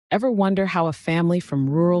Ever wonder how a family from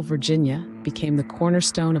rural Virginia became the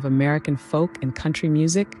cornerstone of American folk and country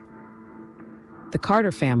music? The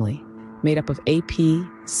Carter family, made up of AP,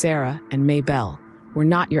 Sarah, and Maybelle, were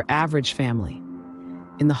not your average family.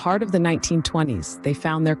 In the heart of the 1920s, they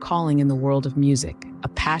found their calling in the world of music, a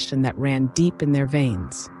passion that ran deep in their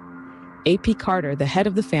veins. AP Carter, the head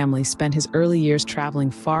of the family, spent his early years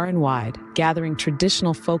traveling far and wide, gathering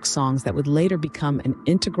traditional folk songs that would later become an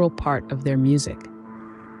integral part of their music.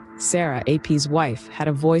 Sarah, AP's wife, had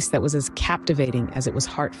a voice that was as captivating as it was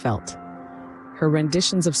heartfelt. Her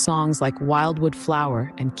renditions of songs like Wildwood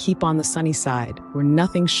Flower and Keep on the Sunny Side were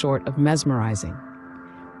nothing short of mesmerizing.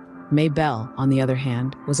 Maybelle, on the other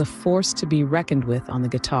hand, was a force to be reckoned with on the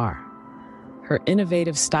guitar. Her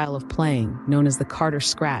innovative style of playing, known as the Carter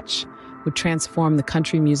Scratch, would transform the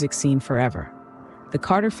country music scene forever. The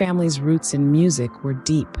Carter family's roots in music were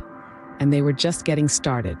deep, and they were just getting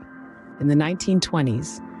started. In the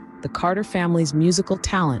 1920s, the Carter family's musical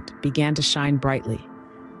talent began to shine brightly.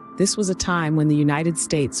 This was a time when the United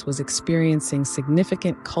States was experiencing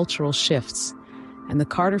significant cultural shifts, and the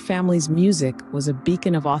Carter family's music was a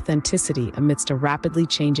beacon of authenticity amidst a rapidly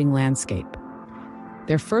changing landscape.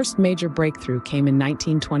 Their first major breakthrough came in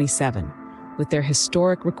 1927, with their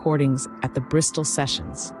historic recordings at the Bristol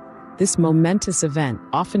Sessions. This momentous event,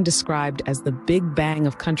 often described as the Big Bang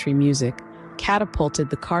of country music, catapulted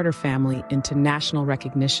the Carter family into national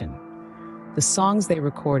recognition. The songs they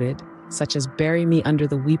recorded, such as Bury Me Under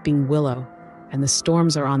the Weeping Willow and The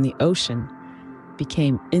Storms Are on the Ocean,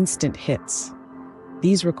 became instant hits.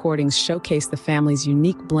 These recordings showcase the family's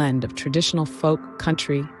unique blend of traditional folk,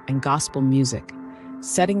 country, and gospel music,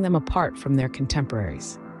 setting them apart from their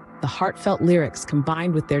contemporaries. The heartfelt lyrics,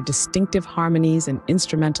 combined with their distinctive harmonies and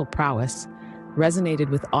instrumental prowess, resonated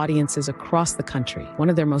with audiences across the country. One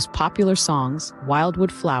of their most popular songs,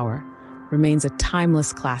 Wildwood Flower, remains a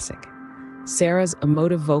timeless classic. Sarah's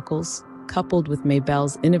emotive vocals, coupled with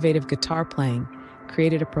Maybelle's innovative guitar playing,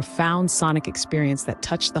 created a profound sonic experience that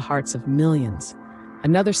touched the hearts of millions.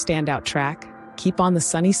 Another standout track, Keep on the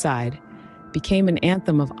Sunny Side, became an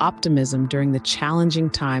anthem of optimism during the challenging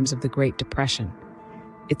times of the Great Depression.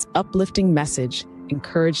 Its uplifting message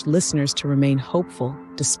encouraged listeners to remain hopeful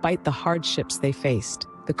despite the hardships they faced.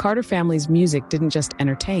 The Carter family's music didn't just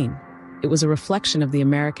entertain, it was a reflection of the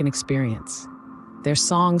American experience. Their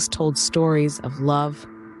songs told stories of love,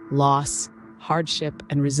 loss, hardship,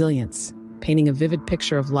 and resilience, painting a vivid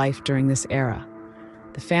picture of life during this era.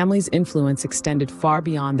 The family's influence extended far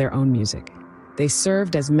beyond their own music. They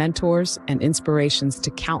served as mentors and inspirations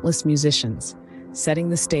to countless musicians, setting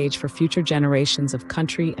the stage for future generations of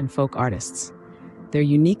country and folk artists. Their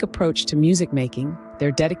unique approach to music making,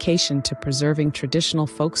 their dedication to preserving traditional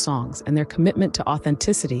folk songs, and their commitment to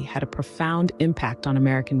authenticity had a profound impact on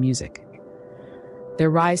American music. Their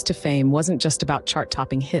rise to fame wasn't just about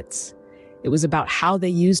chart-topping hits. It was about how they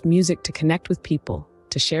used music to connect with people,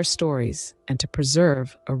 to share stories, and to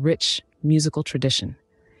preserve a rich musical tradition.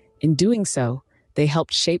 In doing so, they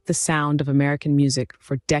helped shape the sound of American music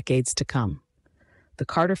for decades to come. The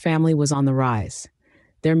Carter family was on the rise,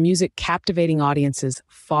 their music captivating audiences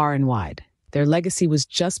far and wide. Their legacy was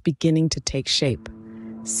just beginning to take shape,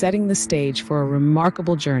 setting the stage for a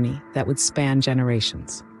remarkable journey that would span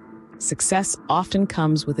generations. Success often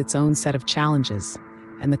comes with its own set of challenges,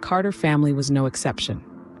 and the Carter family was no exception.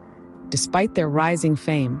 Despite their rising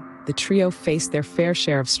fame, the trio faced their fair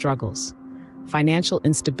share of struggles. Financial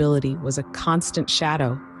instability was a constant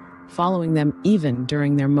shadow, following them even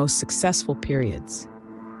during their most successful periods.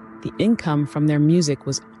 The income from their music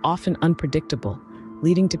was often unpredictable,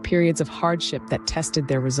 leading to periods of hardship that tested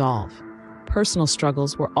their resolve. Personal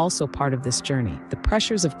struggles were also part of this journey. The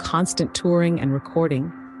pressures of constant touring and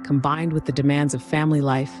recording, combined with the demands of family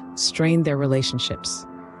life, strained their relationships.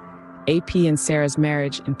 AP and Sarah's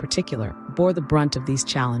marriage, in particular, bore the brunt of these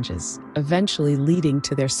challenges, eventually leading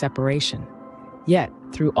to their separation. Yet,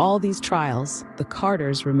 through all these trials, the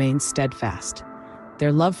Carters remained steadfast.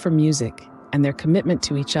 Their love for music and their commitment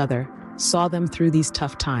to each other saw them through these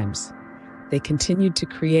tough times. They continued to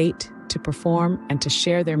create, to perform, and to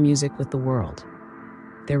share their music with the world.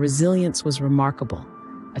 Their resilience was remarkable,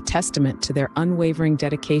 a testament to their unwavering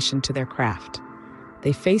dedication to their craft.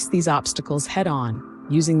 They faced these obstacles head-on,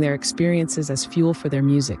 using their experiences as fuel for their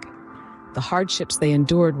music. The hardships they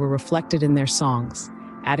endured were reflected in their songs,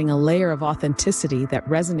 adding a layer of authenticity that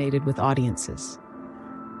resonated with audiences.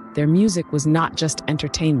 Their music was not just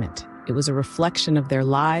entertainment, it was a reflection of their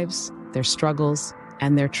lives, their struggles,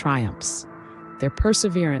 and their triumphs. Their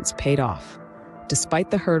perseverance paid off. Despite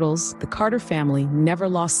the hurdles, the Carter family never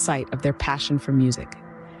lost sight of their passion for music.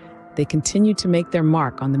 They continued to make their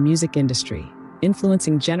mark on the music industry,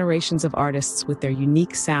 influencing generations of artists with their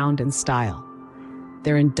unique sound and style.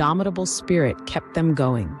 Their indomitable spirit kept them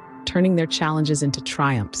going, turning their challenges into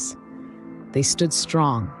triumphs. They stood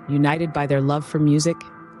strong, united by their love for music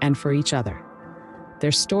and for each other.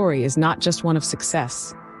 Their story is not just one of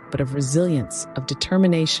success, but of resilience, of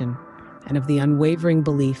determination, and of the unwavering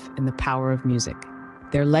belief in the power of music.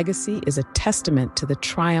 Their legacy is a testament to the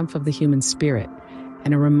triumph of the human spirit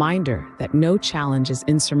and a reminder that no challenge is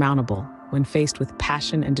insurmountable when faced with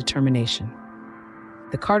passion and determination.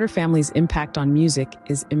 The Carter family's impact on music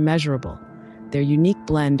is immeasurable. Their unique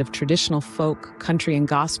blend of traditional folk, country, and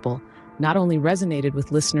gospel not only resonated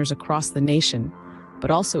with listeners across the nation,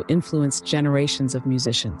 but also influenced generations of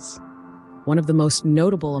musicians. One of the most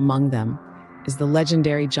notable among them is the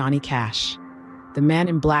legendary Johnny Cash. The Man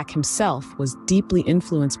in Black himself was deeply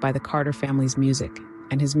influenced by the Carter family's music,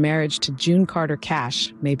 and his marriage to June Carter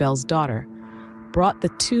Cash, Maybelle's daughter, brought the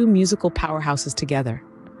two musical powerhouses together,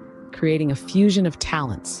 creating a fusion of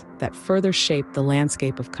talents that further shaped the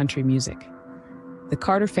landscape of country music. The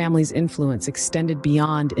Carter family's influence extended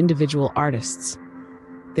beyond individual artists.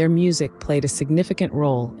 Their music played a significant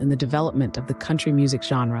role in the development of the country music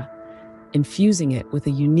genre, infusing it with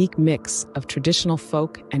a unique mix of traditional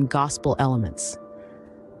folk and gospel elements.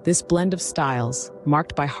 This blend of styles,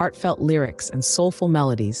 marked by heartfelt lyrics and soulful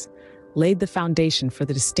melodies, laid the foundation for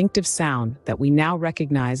the distinctive sound that we now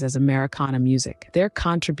recognize as Americana music. Their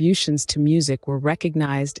contributions to music were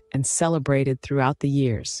recognized and celebrated throughout the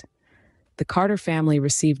years. The Carter family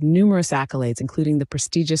received numerous accolades, including the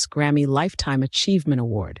prestigious Grammy Lifetime Achievement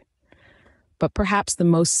Award. But perhaps the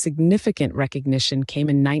most significant recognition came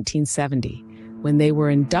in 1970, when they were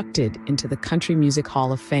inducted into the Country Music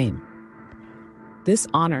Hall of Fame. This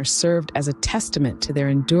honor served as a testament to their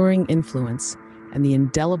enduring influence and the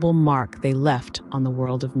indelible mark they left on the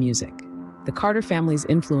world of music. The Carter family's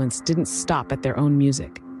influence didn't stop at their own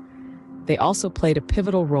music. They also played a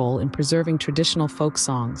pivotal role in preserving traditional folk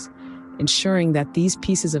songs, ensuring that these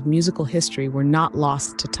pieces of musical history were not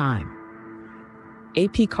lost to time.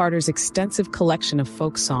 A.P. Carter's extensive collection of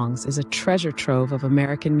folk songs is a treasure trove of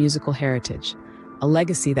American musical heritage, a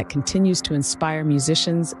legacy that continues to inspire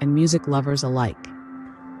musicians and music lovers alike.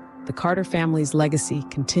 The Carter family's legacy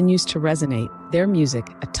continues to resonate, their music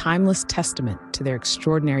a timeless testament to their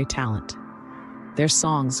extraordinary talent. Their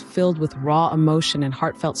songs, filled with raw emotion and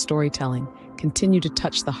heartfelt storytelling, continue to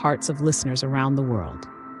touch the hearts of listeners around the world.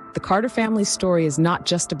 The Carter family's story is not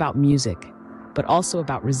just about music, but also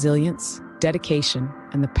about resilience, dedication,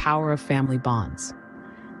 and the power of family bonds.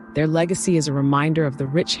 Their legacy is a reminder of the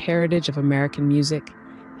rich heritage of American music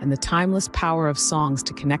and the timeless power of songs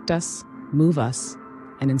to connect us, move us,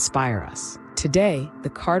 and inspire us. Today, the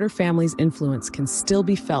Carter family's influence can still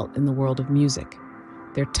be felt in the world of music.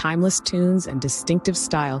 Their timeless tunes and distinctive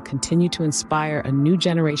style continue to inspire a new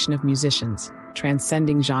generation of musicians,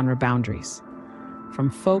 transcending genre boundaries. From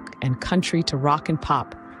folk and country to rock and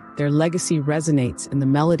pop, their legacy resonates in the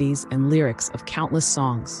melodies and lyrics of countless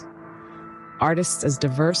songs. Artists as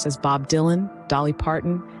diverse as Bob Dylan, Dolly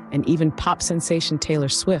Parton, and even pop sensation Taylor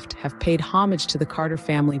Swift have paid homage to the Carter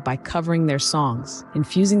family by covering their songs,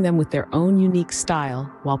 infusing them with their own unique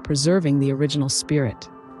style while preserving the original spirit.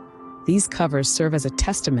 These covers serve as a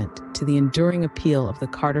testament to the enduring appeal of the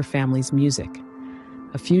Carter family's music,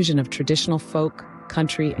 a fusion of traditional folk,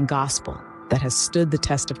 country, and gospel that has stood the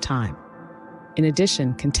test of time. In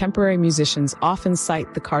addition, contemporary musicians often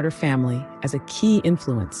cite the Carter family as a key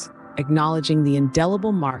influence, acknowledging the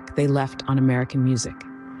indelible mark they left on American music.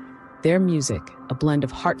 Their music, a blend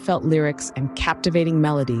of heartfelt lyrics and captivating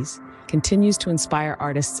melodies, continues to inspire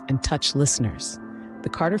artists and touch listeners. The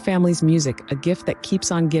Carter family's music, a gift that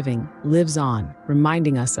keeps on giving, lives on,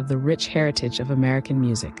 reminding us of the rich heritage of American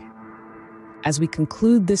music. As we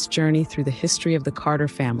conclude this journey through the history of the Carter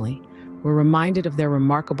family, we're reminded of their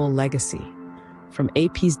remarkable legacy. From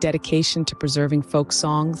A.P.'s dedication to preserving folk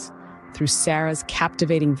songs, through Sarah's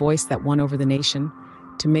captivating voice that won over the nation,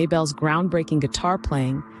 to Maybelle's groundbreaking guitar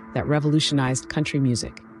playing that revolutionized country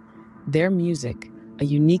music. Their music, a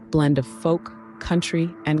unique blend of folk,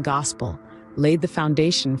 country, and gospel, laid the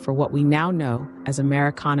foundation for what we now know as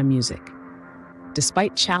Americana music.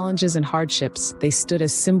 Despite challenges and hardships, they stood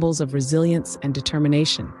as symbols of resilience and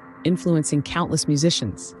determination, influencing countless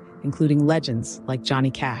musicians, including legends like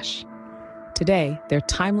Johnny Cash. Today, their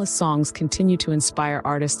timeless songs continue to inspire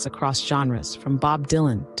artists across genres, from Bob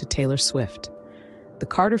Dylan to Taylor Swift. The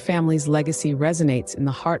Carter family's legacy resonates in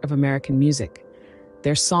the heart of American music,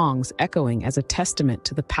 their songs echoing as a testament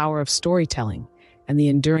to the power of storytelling and the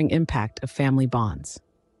enduring impact of family bonds.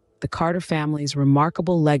 The Carter family's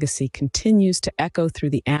remarkable legacy continues to echo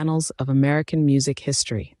through the annals of American music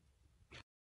history.